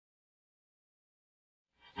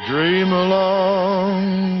Dream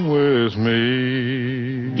along with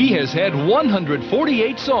me. He has had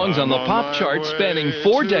 148 songs on the pop chart spanning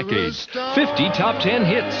 4 decades, 50 top 10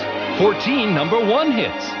 hits, 14 #1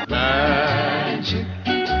 hits. Magic.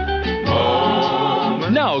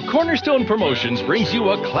 Now, Cornerstone Promotions brings you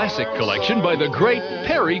a classic collection by the great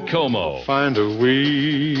Perry Como. Find a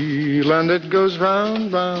wheel and it goes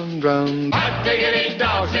round, round, round. Diggity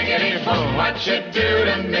dog, diggity boom, what you do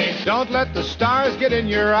to me? Don't let the stars get in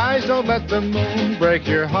your eyes, don't let the moon break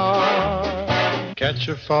your heart. Catch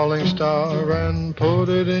a falling star and put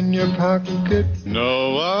it in your pocket.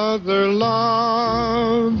 No other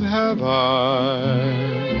love have I.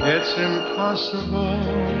 It's impossible.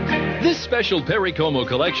 This special Perry Como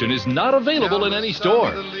collection is not available in any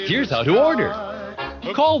store. Here's how to order.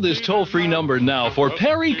 Call this toll-free number now for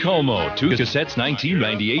Perry Como. 2 cassettes,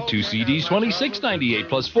 $19.98, 2 CDs, $26.98,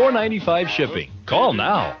 plus $4.95 shipping. Call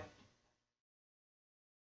now.